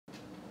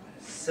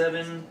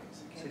7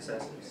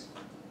 successes.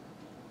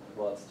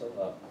 Well, it's still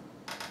up.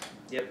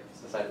 Yep.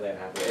 It's decidedly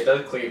unhappy. It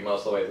does cleave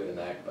most of the way through the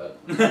neck, but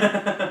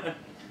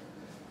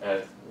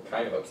I'm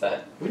kind of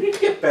upset. We need to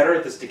get better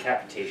at this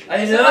decapitation. I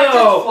Is it like just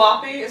know!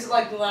 floppy? Is it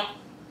like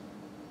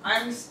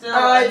I'm still...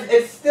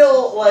 It's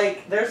still,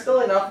 like, there's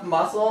still enough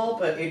muscle,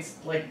 but it's,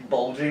 like,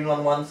 bulging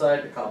on one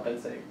side to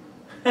compensate.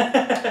 I It's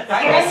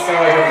guess... so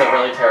like with a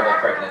really terrible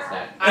prick in its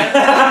neck. I'm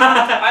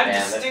Man,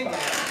 that's distinct.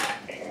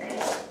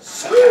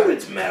 Suck out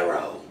its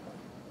marrow.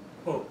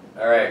 Oh.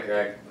 Alright,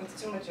 Greg. That's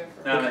too much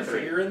effort. No, I'm Put at your 3.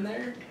 finger in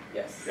there,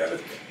 Yes. grab a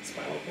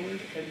spinal cord,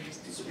 and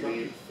just do some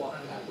running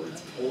flying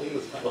backwards, pulling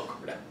the spinal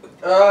cord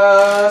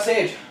out.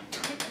 Sage.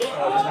 Just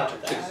not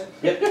took 2.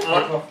 Yep.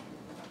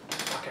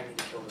 Fuck, I need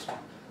to kill this one.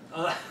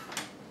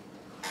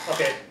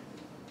 Okay.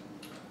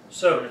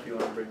 So, If you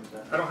want to bring it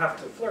back. I don't have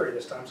to flurry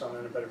this time, so I'm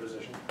in a better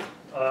position.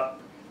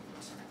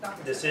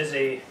 This is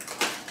a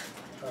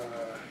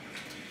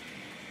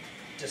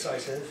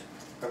decisive.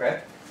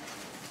 Okay.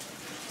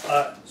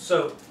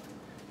 So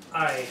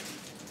I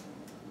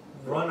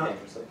run up.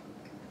 Dangerously.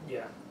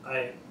 Yeah,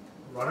 I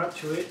run up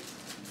to it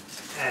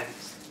and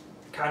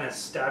kind of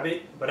stab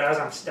it. But as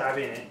I'm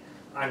stabbing it,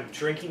 I'm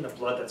drinking the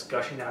blood that's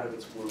gushing out of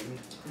its wound.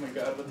 Oh my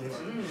god, what the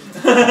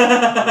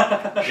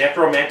fuck?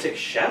 Necromantic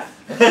chef?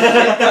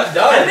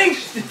 I think.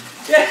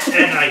 Yeah.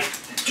 And I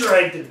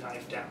drag the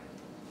knife down.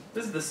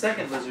 This is the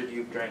second lizard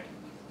you've drank.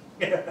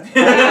 Maybe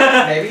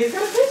he's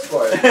got a taste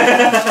for it.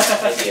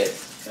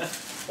 Ideas.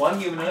 One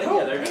humanoid, the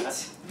other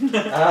not.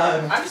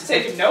 I'm just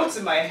taking notes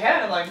in my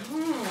head. I'm like,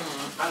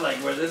 I like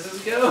where this is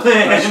going.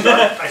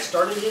 I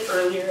started it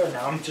earlier, and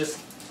now I'm just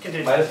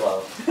continuing. Might as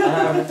well.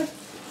 Alright.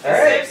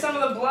 Save some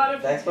of the blood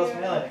if Dex you plus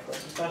can. melee.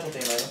 Specialty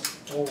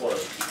 -4.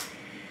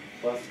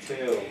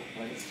 +2.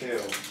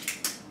 -2.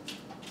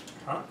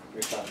 Huh?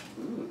 Your son.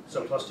 Ooh.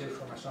 So +2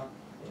 for my son?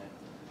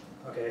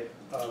 Yeah. Okay,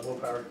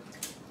 willpower.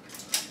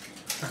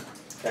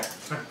 Okay.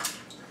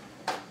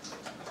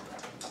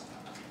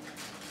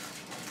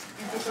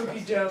 Eat the cookie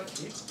dough.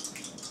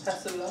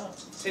 Pass it on.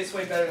 Tastes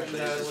way better than the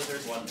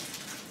lizard. 1.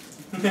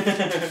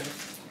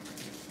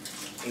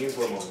 He's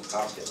one on the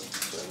cocktail,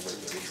 so everybody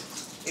knows.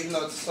 Even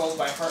though it's sold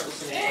by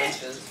Heartless in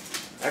Frenches.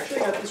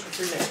 Actually, I got this for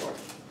free next door.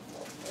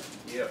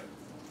 Yep.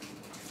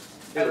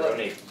 I love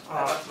donate. I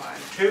love mine.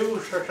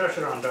 2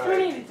 succession on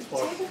die.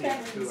 Plus the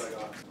 2 I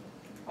got.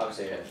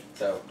 Obviously hit.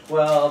 So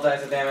 12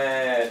 dice of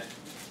damage.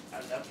 I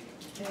love you.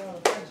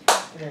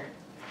 Here.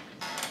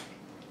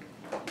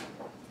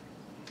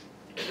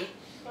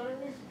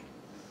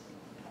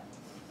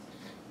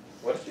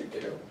 What did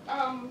you do?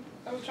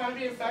 I was trying to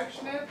be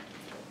affectionate,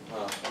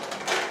 Oh,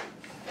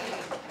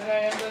 and I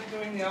ended up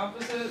doing the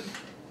opposite.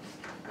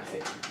 I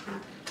see.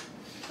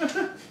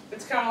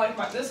 It's kind of like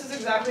my. This is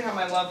exactly how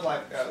my love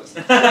life goes.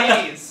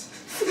 Ladies.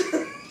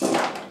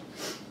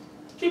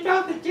 Keep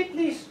out the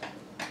dicklies.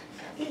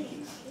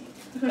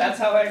 That's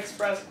how I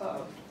express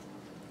love.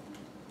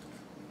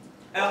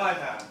 And like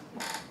that.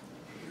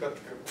 You got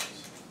the good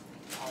ones.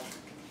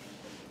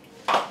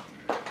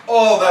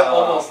 Oh, that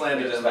almost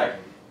landed in there.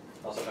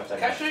 Also 5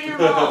 seconds. Catch your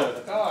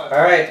mouth. God.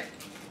 Alright.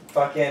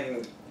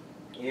 Fucking.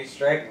 You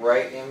strike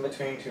right in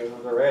between 2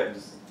 of the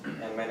ribs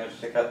and manage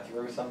to cut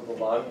through some of the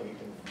lung, and you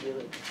can feel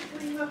it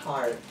pretty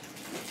hard.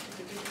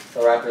 The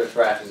raptor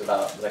thrashes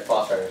about, the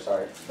claw strider,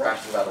 sorry,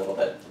 thrashes about a little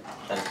bit,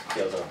 then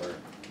keels over,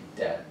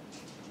 dead.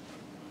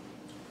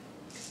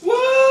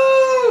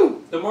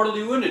 Woo! The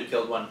mortally wounded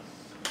killed one.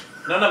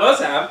 None of us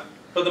have,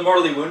 but the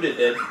mortally wounded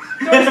did.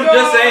 Let's go!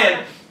 Just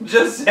saying.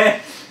 Just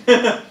saying.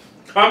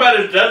 Combat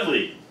is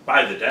deadly.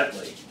 By the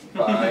deadly.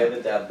 By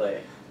the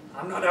deadly.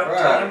 I'm not out.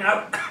 Right. I'm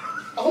out.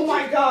 Oh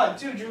my God,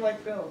 dude, you're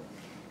like Bill.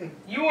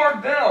 You are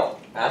Bill.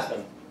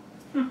 Aspen.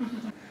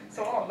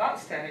 So I'm not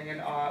standing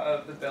in awe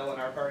of the Bill in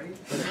our party.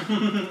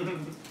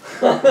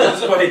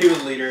 This is why he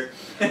was leader.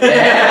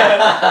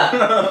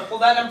 Yeah. Well,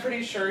 then I'm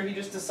pretty sure he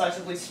just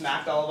decisively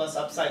smacked all of us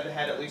upside the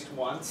head at least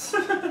once.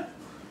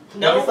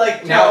 No, He's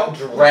like now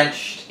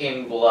drenched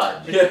in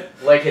blood. Yeah.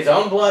 Like his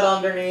own blood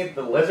underneath,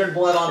 the lizard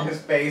blood on his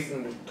face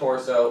and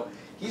torso.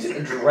 He's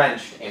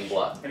drenched in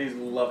blood. And he's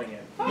loving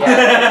it. Yeah,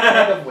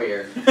 it's kind of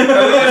weird. And then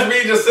there's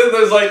me just sitting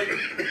there like...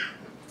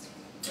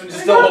 I'm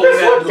just still holding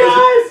that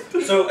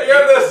lizard. So I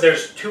got this.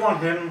 there's 2 on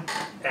him,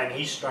 and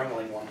he's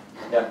strangling one.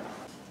 Yep.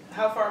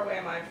 How far away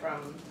am I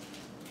from...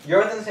 You're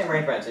within the same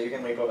range, Brent, so you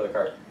can leap over the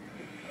cart.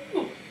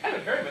 Ooh, I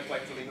would very much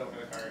like to leap over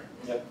the cart.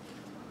 Yep.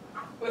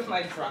 With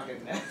my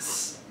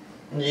drunkenness.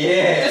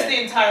 Yeah. Just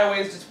the entire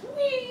way is just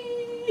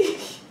whee.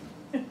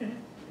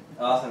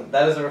 Awesome.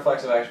 That is a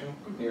reflexive action.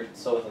 You're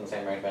still within the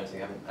same range, Brent, so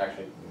you haven't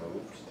actually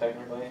moved,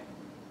 technically.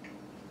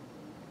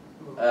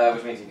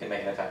 Which means you can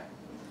make an attack.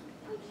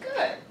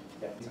 Good.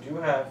 Yeah. You do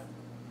have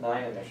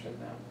 9 initiative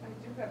now. I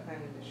do have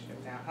 9 initiative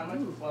now. How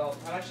much? Well,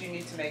 how much do you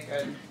need to make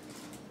a?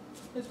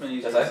 It's been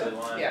used Decisive? as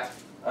one. Yeah.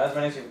 As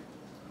many as you.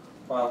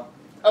 Well.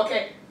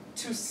 Okay.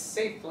 To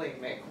safely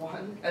make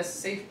one, as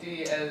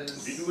safety as.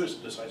 If you do a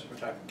decisive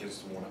attack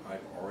against the one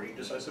I've already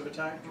decisive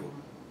attacked,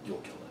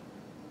 you'll kill it.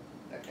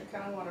 I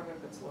kind of want to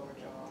rip its lower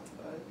jaw off,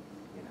 but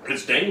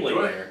It's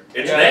dangling there.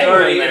 It's Yeah,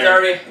 dangling it's there.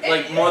 already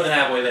like more than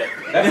halfway there.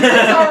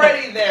 It's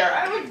already there.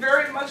 I would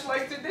very much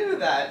like to do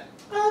that.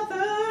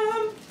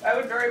 Awesome. I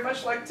would very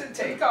much like to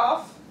take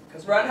off,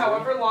 run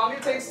however long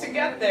it takes to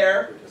get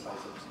there,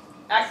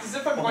 act as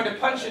if I'm going to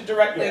punch it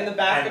directly in the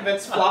back of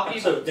its floppy,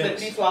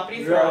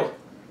 flippity-floppity throat,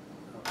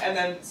 and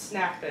then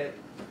snap it.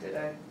 Did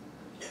I?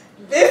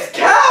 This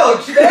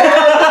couch,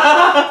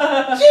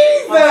 man!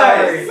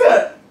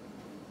 Jesus!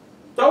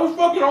 That was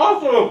fucking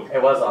awesome!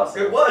 It was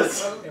awesome. It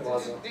was! It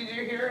wasn't. Did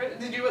you hear it?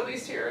 Did you at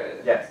least hear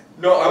it? Yes.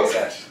 No, I was...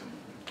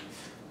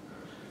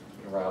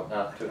 Round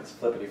up to its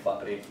flippity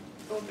floppity.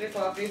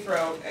 Flippity-floppity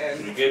throat,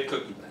 and You get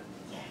cookie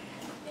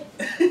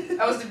then.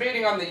 I was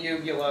debating on the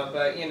uvula,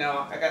 but you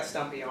know, I got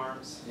stumpy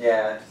arms.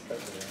 Yeah.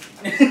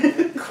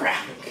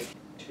 Crap.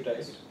 2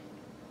 dice.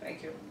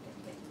 Thank you.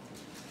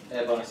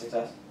 And bonus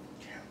success.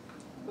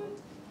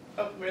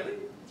 Oh, really?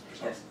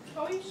 Yes.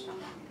 Oh, yeah.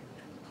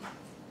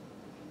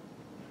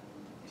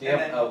 Do you have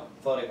And then- a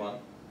floating one?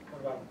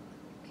 What about?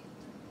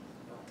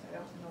 I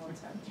don't know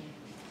what's happening.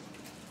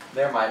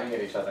 They're miming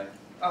at each other.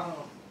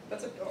 Oh,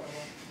 that's adorable.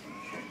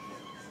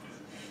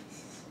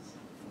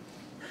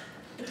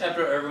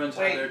 After everyone's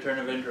had Wait. their turn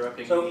of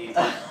interrupting So- me.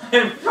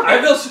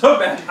 I feel so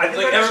bad. I It's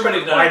think like I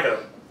everybody's why done. though.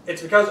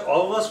 It's because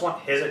all of us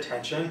want his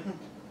attention,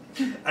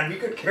 and we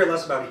could care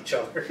less about each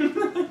other.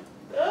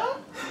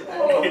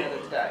 I need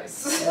another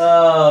dice.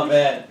 Oh,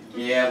 man.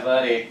 Yeah,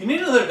 buddy. You need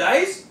another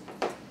dice?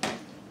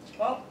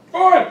 Well,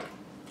 Fine!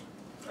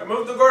 I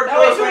moved the guard no,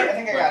 wait, closer. wait, I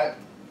think I got it.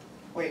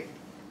 Wait,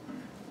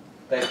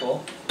 Dice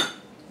pool.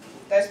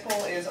 dice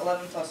pool is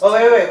 11 plus. Oh,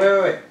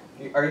 wait.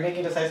 Are you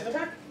making a decisive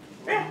attack?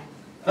 Yeah.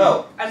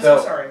 Oh, I'm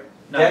so sorry.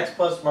 No. Dex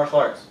plus martial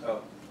arts.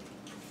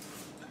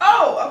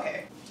 Oh,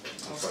 okay.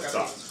 That's what I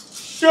thought.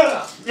 Shut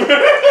up.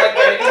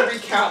 I need to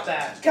recount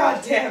that.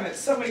 God damn it,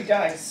 so many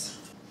dice.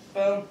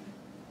 Boom.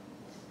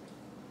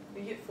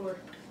 You get 4.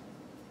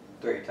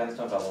 3. 10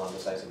 stone double on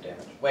decisive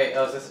damage. Wait,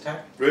 oh, is this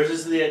attack? This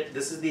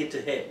is the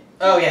to hit.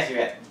 Oh, yes, you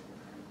hit.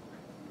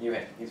 You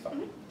hit. He's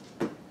fine.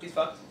 He's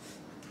fucked.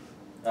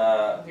 He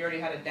already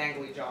had a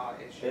dangly jaw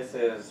issue. This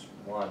is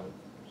 1.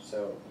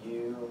 So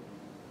you...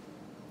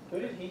 Who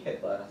did he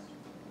hit last?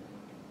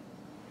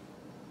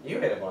 You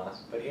hit him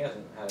last, but he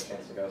hasn't had a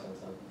chance to go since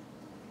then.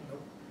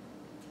 Nope.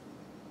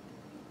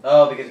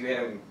 Oh, because you hit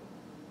him...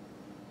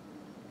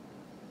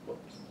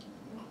 Whoops.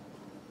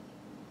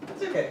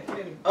 It's okay. He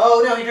didn't...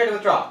 Oh, no, he tried to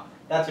withdraw.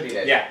 That's what he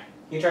did. Yeah.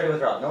 He tried to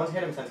withdraw. No one's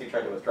hit him since he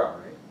tried to withdraw,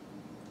 right?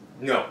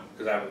 No,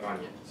 because I haven't gone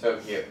yet. So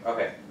you...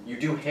 Okay. You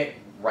do hit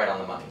right on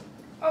the money.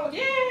 Oh,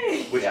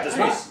 yay! Which Yeah. does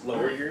not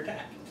lower your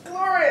attack.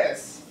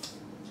 Glorious!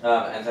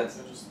 And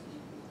since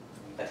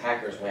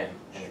attackers win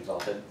in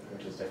Exalted,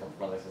 which is different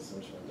from other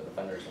systems where the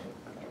defenders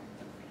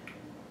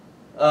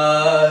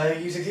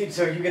win. You succeed,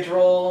 so you get to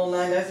roll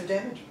 9 dice of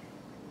damage.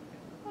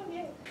 Oh,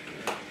 yay.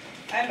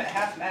 I'm at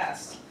half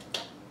mast.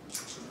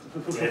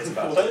 It's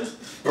about to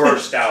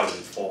burst out in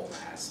full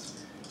mast,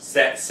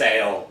 set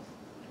sail,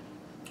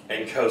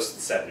 and coast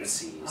the 7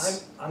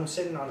 seas. I'm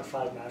sitting on a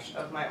 5-mast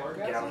Of my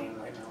orgasm? galleon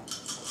right now.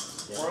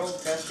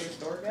 World's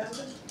best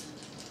orgasm?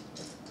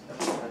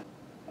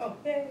 Oh,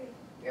 yay.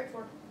 You got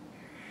 4.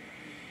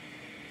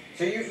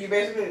 So you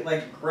basically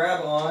like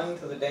grab on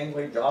to the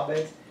dangling jaw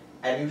bits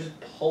and you just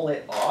pull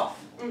it off,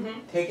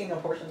 taking a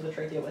portion of the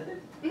trachea with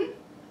it,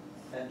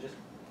 and just...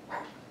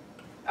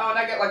 Oh, and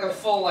I get like a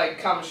full like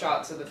cum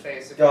shot to the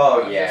face.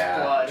 Oh, of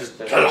yeah. Just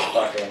blood. Just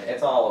fucking...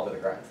 It's all over the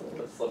ground. It's a little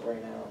bit slippery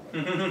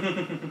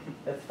now.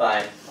 It's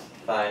fine.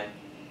 Fine.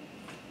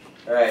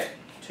 Alright.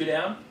 2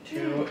 down?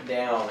 2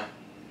 down.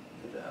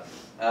 Good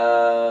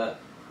job.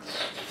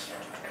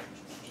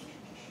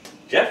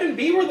 Jeff and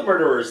B were the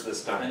murderers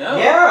this I time. know.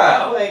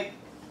 Yeah! Wow. Like...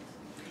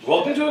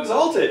 Welcome to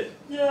Exalted.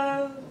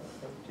 Yeah.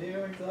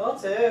 To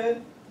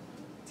Exalted.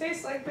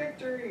 Tastes like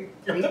victory.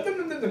 Nom, nom, nom,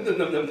 nom, nom, nom, nom,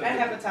 nom, And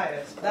nom.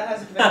 hepatitis. That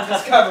hasn't been a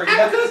discovery.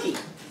 I'm a cookie.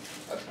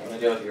 I'm gonna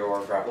deal with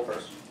your grapple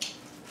first.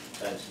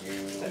 Since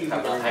you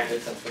have not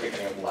acted since the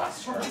beginning of the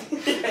last turn.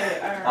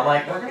 I'm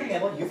like, we're gonna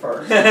handle you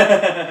first.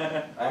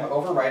 I'm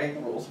overriding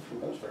the rules of who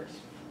goes first.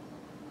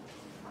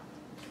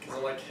 Because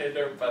I'm like, hey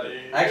there,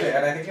 buddy. Actually,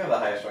 and I think you have the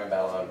highest joint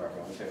battle out of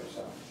everyone too,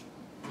 so.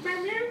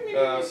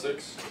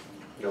 6.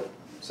 Nope.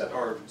 7.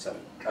 Or 7.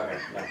 Okay,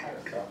 no,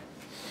 so.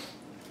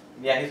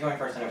 Yeah, he's going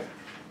first anyway.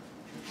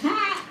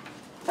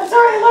 I'm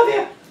sorry, I love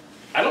you!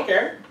 I don't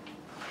care.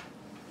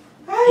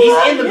 I He's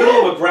love in the you.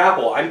 middle of a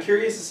grapple. I'm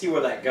curious to see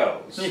where that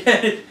goes. Yeah.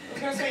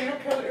 Can I say you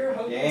don't care that you're a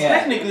host? Yeah.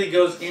 Technically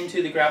goes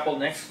into the grapple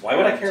next. Why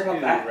would I turn, care about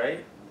too, that?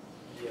 Right?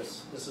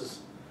 Yes, this is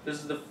This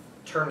is the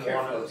turn 1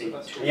 Careful, of the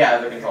that's 2. Yeah,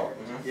 the control.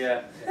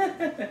 yeah.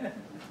 Yeah,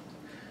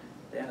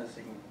 that's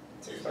thinking.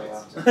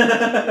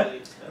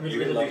 I mean, You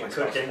we can love do my the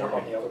spouse cooking more.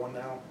 and the other one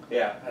now.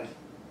 Yeah. And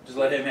Just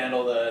let him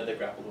handle the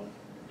grappled one.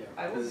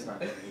 I This will. is not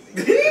that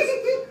easy.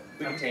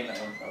 We can tame that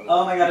one probably.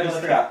 Oh my god, I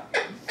totally forgot.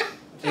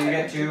 So you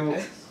get 2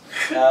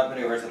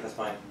 maneuvers at this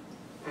point.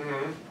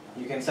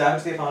 You can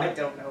savage the I opponent,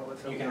 don't know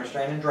what's you can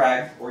restrain and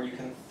drag, or you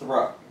can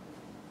throw.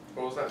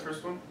 What was that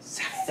first one?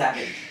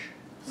 Savage.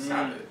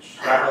 Savage.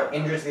 Grappler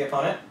injures the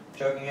opponent,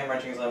 choking him,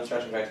 wrenching his limbs,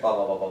 stretching joints, blah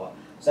blah blah blah blah.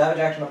 Savage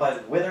action applies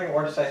withering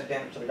or decisive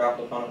damage to the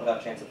grappled opponent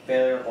without chance of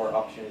failure or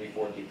opportunity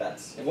for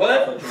defense. If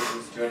What? the grappler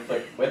chooses to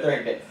inflict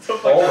withering damage.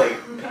 Holy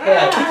shit.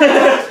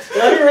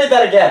 Let me read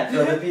that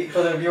again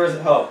for the viewers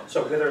at home.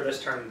 So wither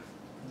this turn.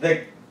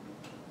 The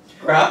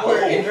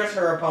grappler injures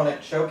her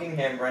opponent, choking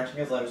him, wrenching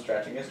his limbs,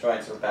 stretching his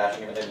joints, or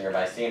bashing him into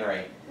nearby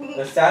scenery.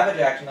 The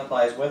savage action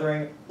applies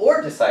withering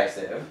or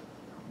decisive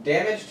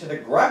damage to the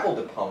grappled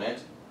opponent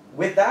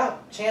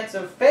without chance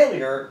of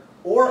failure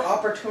or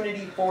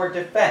opportunity for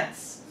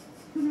defense.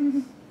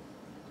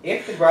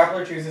 If the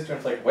grappler chooses to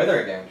inflict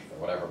withering damage for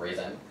whatever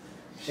reason,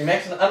 she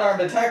makes an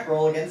unarmed attack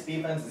roll against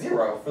defense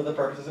 0 for the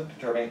purposes of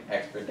determining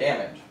extra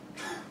damage.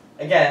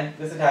 Again,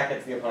 this attack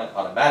hits the opponent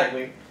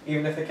automatically,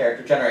 even if the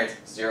character generates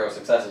 0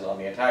 successes on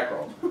the attack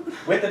roll.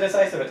 With the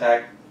decisive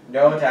attack,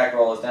 no attack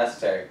roll is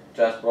necessary.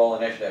 Just roll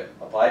initiative,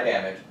 apply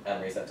damage,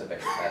 and reset to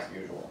base as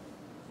usual.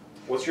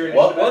 What's your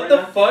initiative? What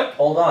the fuck?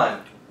 Hold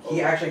on.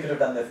 He actually could have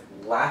done this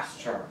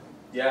last turn.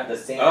 Yeah. The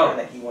same turn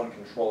that he won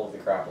control of the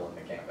grapple in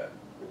the gambit.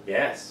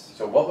 Yes.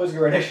 So what was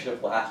your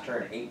initiative last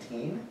turn?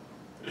 18?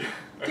 Damn,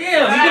 he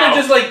could have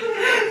just like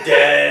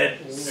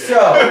Dead. So,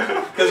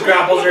 Because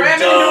grapples are Ram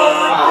into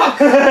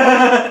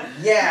dumb.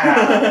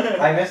 yeah.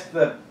 I missed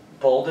the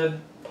bolded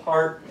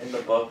part in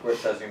the book where it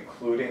says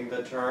including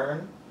the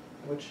turn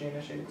which she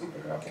initiates the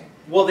grapple.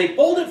 Well, they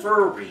bolded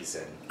for a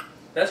reason.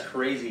 that's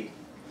crazy.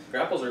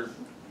 Grapples are.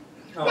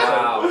 Oh,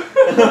 Wow.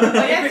 Oh,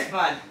 that's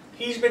fun.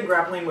 He's been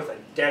grappling with a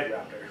dead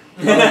raptor.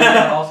 You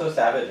can also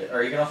savage it,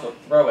 or you can also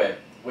throw it,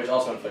 which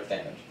also inflicts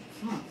damage.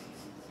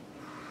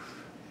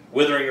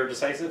 Withering or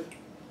decisive?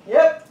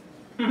 Yep.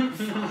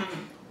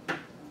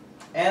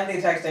 And the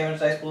attack's damage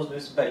dice pool is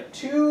boosted by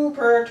 2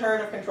 per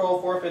turn of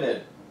control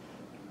forfeited,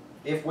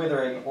 if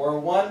withering, or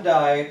 1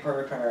 die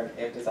per turn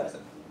if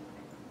decisive.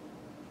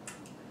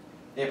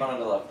 The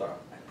opponent is left throw.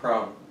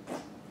 Prone.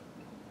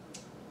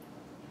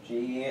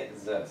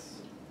 Jesus.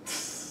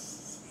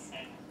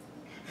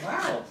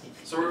 Wow.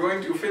 So we're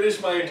going to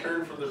finish my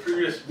turn from the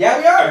previous. Yeah,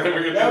 we are.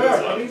 We're gonna Yeah, do we this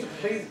are. one.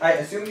 Please. I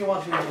assume you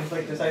want to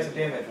inflict decisive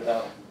damage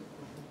without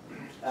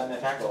an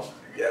attack roll.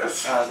 Yes.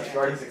 Since you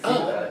already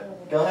succeeded at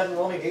it. Go ahead and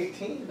roll me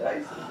 18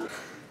 dice.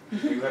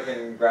 You have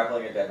been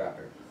grappling a dead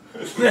raptor.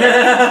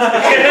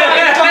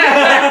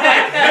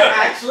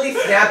 Actually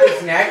snap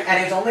its neck,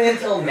 and it's only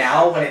until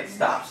now when it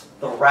stops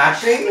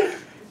thrashing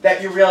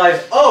that you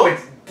realize, oh,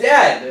 it's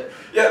dead.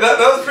 Yeah, that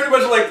was pretty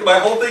much like my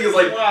whole thing is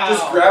like Wow.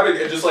 just grabbing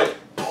and just like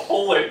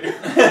pulling.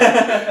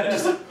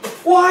 Just like,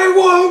 why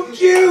won't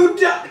you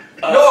die?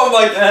 No, I'm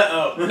like,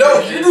 no,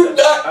 you do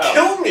not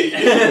kill me.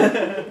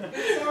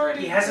 It's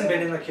already He hasn't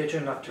been in the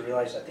kitchen enough to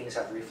realize that things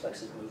have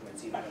reflexes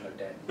movements even when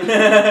they're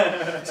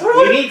dead.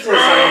 We need to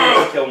assign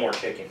him to kill more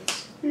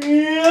chickens.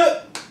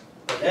 Yeah,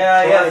 But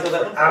yeah, tried so that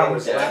for one's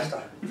hours dead. last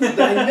time.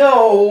 I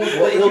know, What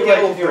but did he'll you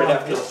get like to do over it on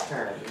after this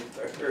turn?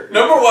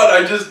 Number 1,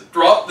 I just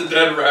dropped the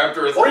dead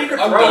raptor. It's Or like, you could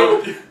I'm throw done it.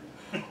 with you.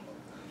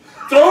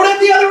 Throw it at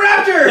the other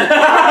raptor!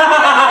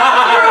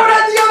 Throw it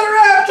at the other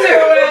raptor!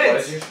 What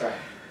is your strength?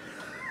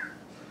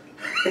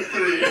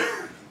 3.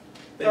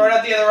 Throw it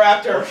at the other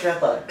raptor. What's your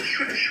athletic?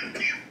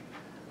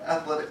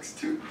 Athletics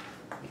 2.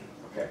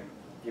 Okay.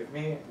 Give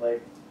me,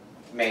 like,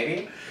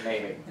 maybe?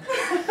 Maybe.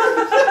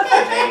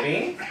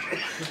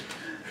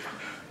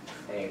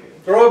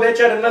 Throw a bitch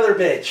at another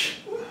bitch.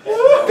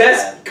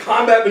 Best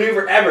combat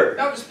maneuver ever.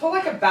 No, just pull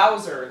like a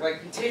Bowser.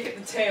 Like, you take it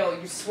the tail,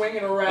 you swing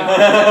it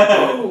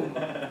around.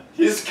 Boom.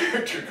 His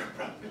character could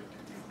probably.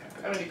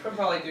 I mean, you could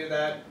probably do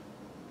that.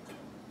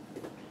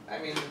 I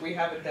mean, we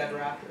have a dead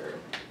raptor.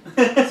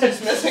 It's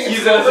just missing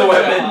Use a it as a silver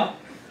weapon. jaw.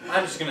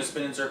 I'm just gonna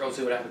spin in circles,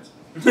 see what happens.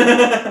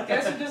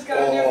 Guess we just got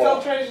a new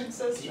filtration The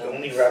system.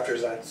 only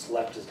raptors that's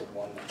left is the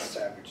one that's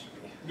savage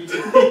to me.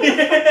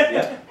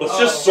 Yep. Let's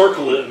just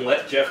circle it and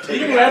let Jeff take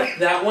You it. left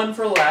that one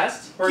for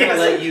last, or Yes.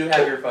 let you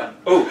have your fun?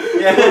 Oh,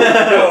 Yeah.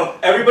 no.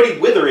 Everybody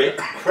wither it,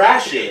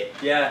 crash it,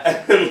 Yeah.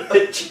 and then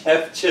let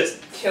Jeff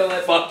just Kill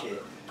it. fuck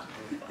it.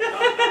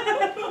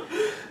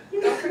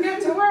 Don't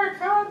forget to wear a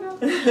condom.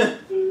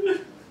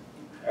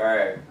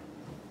 Alright.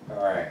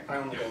 I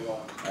only go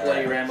long.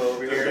 Bloody Rambo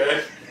over here.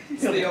 Okay.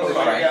 It's the only way to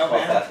Strength go,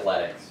 plus man.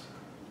 athletics.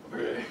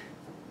 Okay.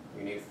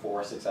 You need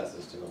 4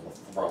 successes to be able to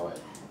throw it.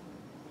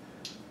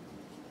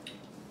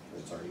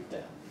 It's already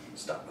dead.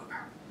 Stop.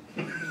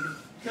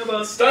 No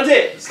bones. Stunt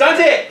it! Stunt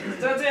it!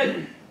 That's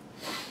it.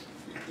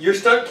 Your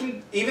stunt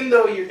can, even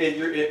though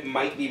it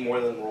might be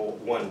more than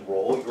one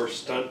roll, your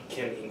stunt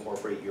can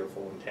incorporate your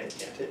full intent,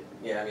 can't it?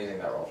 Yeah, I'm using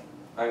that roll.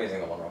 I'm using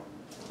the 1 roll.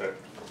 Okay.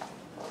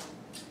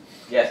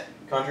 Yes,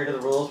 contrary to the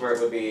rules where it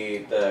would be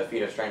the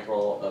feat of strength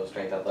roll of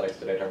strength athletics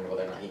to determine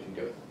whether or not he can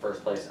do it in the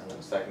first place and then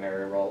a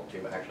secondary roll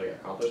to actually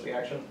accomplish the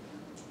action.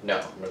 No,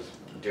 I'm just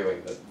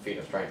doing the feat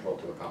of strength roll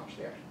to accomplish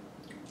the action.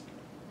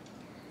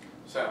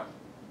 So.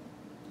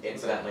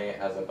 Incidentally,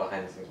 as a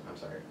behind the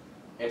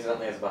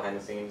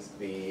scenes,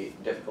 the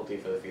difficulty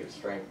for the feat of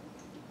strength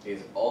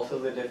is also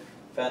the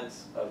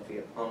defense of the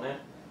opponent,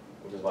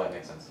 which is why it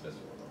makes sense to just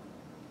do a roll.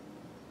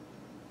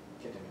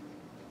 Continue.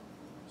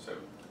 So,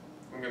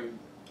 I'm going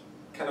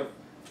to kind of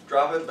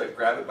drop it, but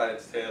grab it by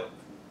its tail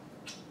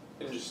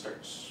and just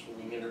start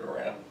swinging it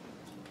around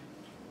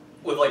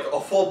with like a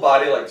full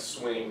body like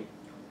swing,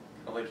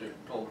 kind of like your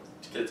old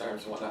kid's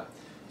arms and whatnot.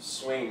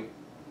 Swing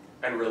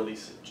and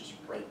release it just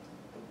right at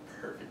the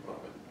perfect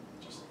moment.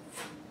 Just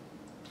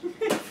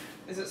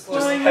Is it just slow?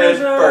 head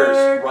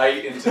first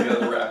right into the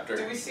other raptor.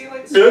 Do we see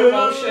like slow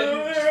motion?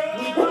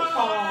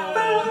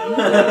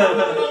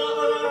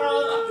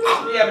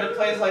 Yeah, but it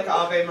plays like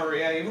Ave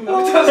Maria, even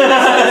though it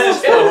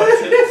doesn't.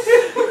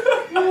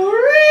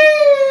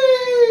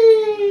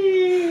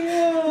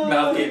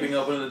 Mouth gaping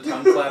open and the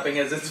tongue flapping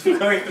as it's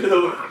going through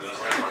the.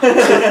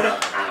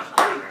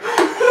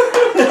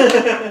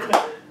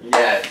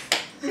 Yes.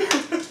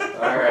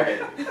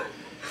 Alright.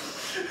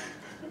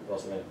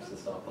 Also managed to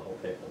stop the whole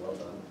paper. Well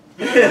done.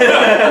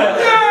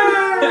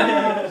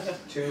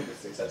 2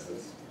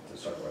 successes to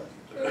start with.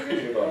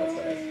 2 bonus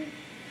dice.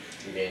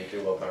 You gain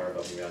 2 willpower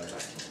above the other 9.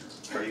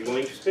 Are you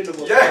going to spend a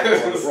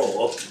Yes! on the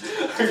roll?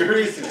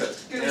 Agree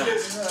success. You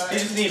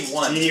just need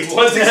one. You need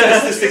 1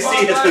 success to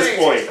succeed at this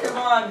point. Come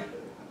on.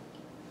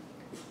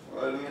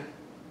 1,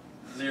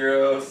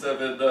 0,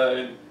 7,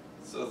 9.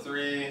 So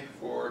 3,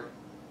 4,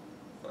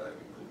 5,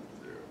 including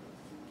 0.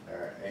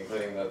 Alright,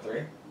 including the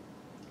 3?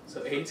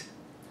 So 8.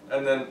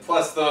 And then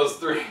plus those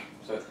 3.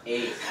 So it's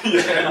 8.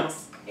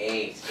 Yes.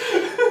 8.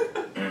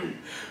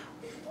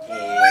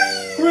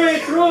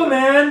 Great throw,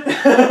 man!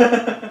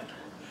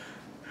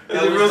 And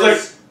everyone's like,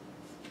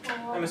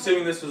 I'm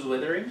assuming this was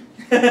withering.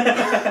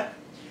 I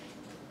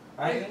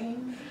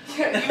mean,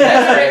 Yeah, that's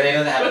right, they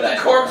don't have with that.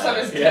 the corpse of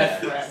his Yeah.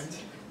 dead friend.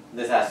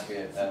 This has to be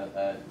a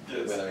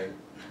Yes. withering.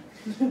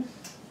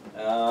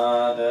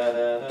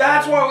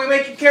 That's why we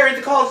make you carry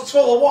the college that's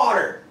full of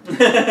water.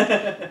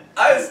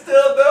 I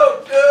still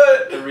don't do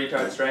it. The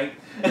retard strength.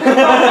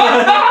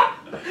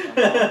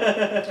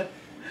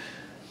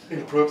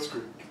 In prep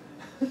script.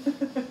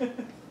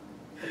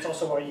 It's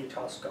also why you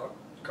toss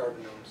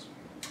garden gnomes.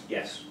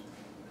 Yes.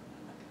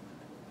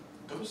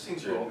 Those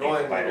things Roll are annoying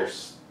little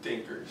biters.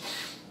 stinkers.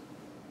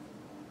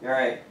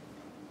 Alright.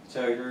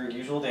 So your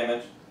usual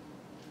damage.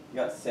 You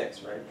got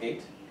 6, right?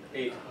 8?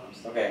 8.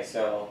 Okay,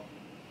 so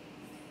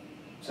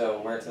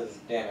where it says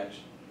damage,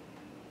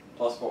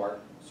 plus 4,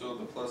 So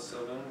the plus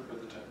 7 or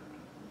the 10?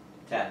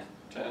 10.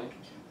 10.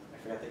 I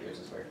forgot that yours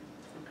is weird.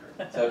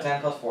 So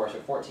 10 plus 4, so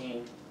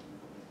 14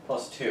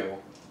 plus 2,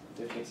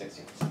 15,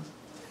 16.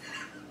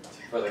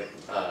 For the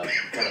kind of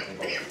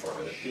control before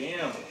with it.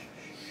 Damn.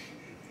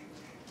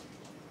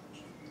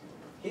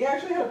 He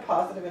actually had a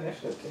positive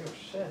initiative too,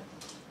 shit.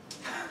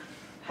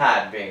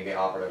 Had being the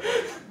operative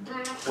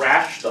word.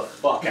 Crash the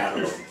fuck out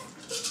of him.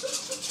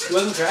 He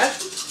wasn't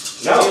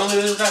crashed? No. The only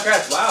one who's not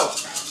crashed. Wow.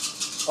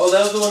 Oh,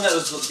 that was the one that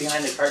was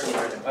behind the cart.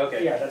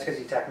 Okay. Yeah, that's because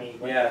he attacked me.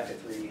 Went Yeah. back to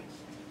 3.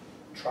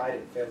 Tried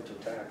and failed to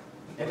attack.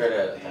 He tried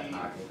to attack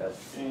knock me, but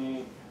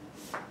 8,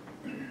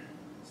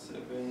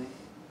 7.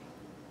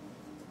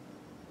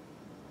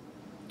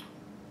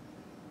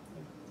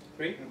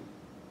 3?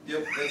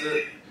 Yep, that's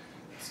it.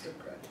 Still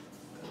cried.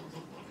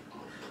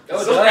 Oh,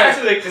 it Still does.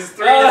 crashing it because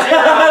 3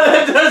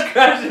 It does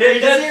crash it. 3 to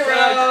That's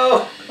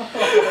 0!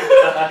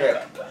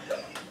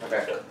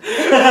 Okay.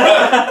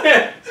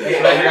 Yes. Here's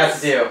what I forgot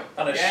to do.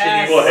 On a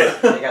Yes. shitty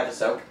What? You got the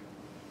soak.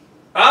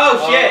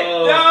 Oh shit!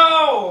 Oh.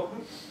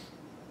 No!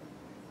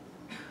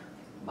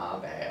 My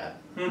bad.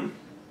 Hmm.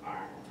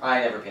 I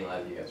never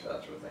penalize you guys for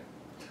that sort of thing.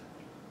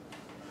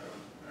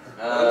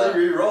 Let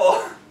me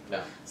re-roll.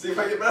 No. See if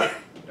I get better.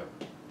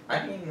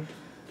 I mean,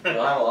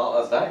 you'll have a lot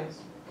less dice.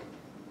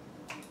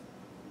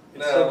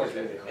 It's No. so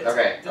confusing.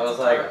 Okay, I was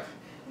like,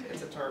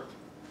 It's a turp.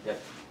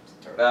 Yep. It's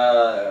a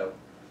turp.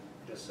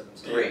 Just 7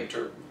 3.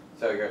 Turp.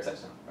 So you're at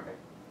 6 now. Okay.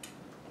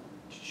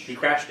 He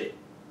crashed it.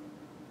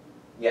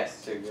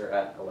 Yes, so you're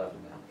at 11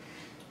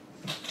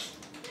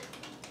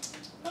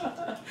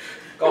 now.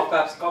 Golf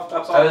claps all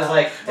I was around.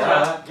 like,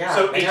 yeah.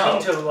 So I 18 know.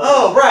 to 11.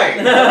 Oh, right!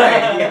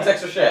 Right, he gets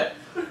extra shit.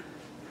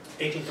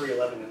 18, 3,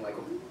 11, and like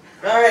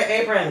Alright,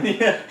 Apron.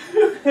 in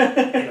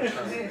a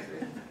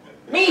turn.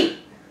 Me!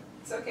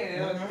 It's okay, they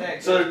don't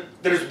attack. So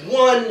there's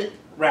 1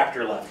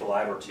 raptor left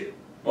alive, or 2?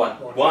 1.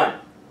 1.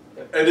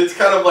 And it's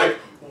kind of like,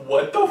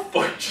 what the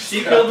fuck just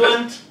She killed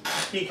happened? one.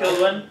 He killed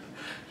one.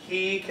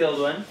 He killed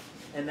one.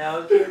 And now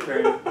it's your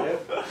turn.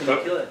 Can you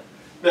kill it?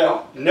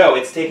 No. No,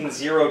 it's taking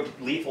 0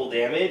 lethal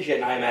damage,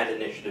 and I'm at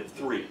initiative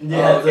 3.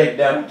 Yeah, okay. it's like,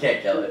 no, you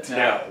can't kill it.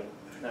 No.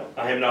 No.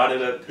 I am not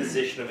in a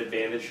position of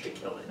advantage to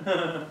kill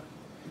it.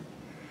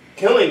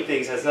 Killing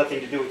things has nothing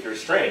to do with your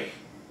strength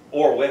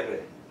or weapon.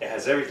 It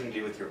has everything to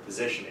do with your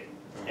positioning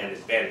and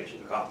advantage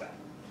in combat.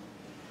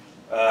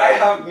 I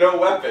have no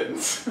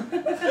weapons.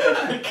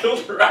 I killed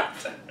a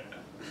raptor.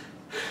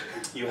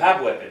 You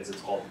have weapons.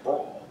 It's called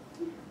brawl.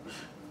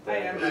 I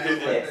am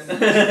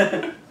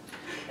Yes.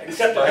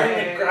 Except that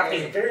I'm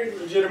crafting a very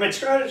legitimate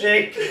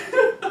strategy.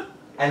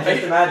 And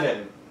just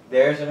imagine,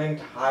 there's an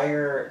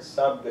entire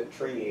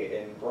sub-tree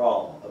in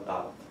Brawl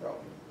about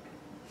throwing.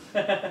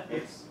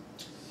 It's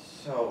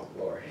so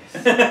glorious.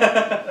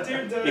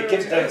 Dude, It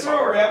gets done throw a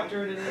hard.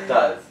 raptor to It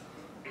does.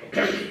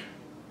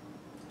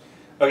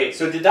 Okay,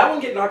 so did that one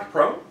get knocked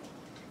prone?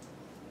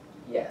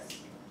 Yes.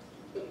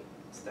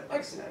 Step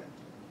by step.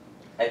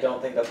 I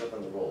don't think that's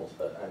within the rules,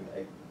 but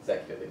I'm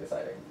executively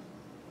deciding.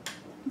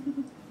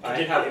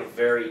 I have a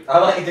very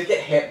I did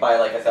get hit by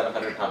like a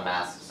 700-pound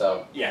mass,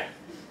 so.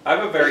 I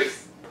have a very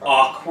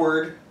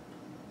awkward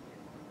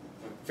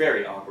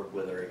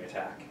withering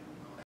attack.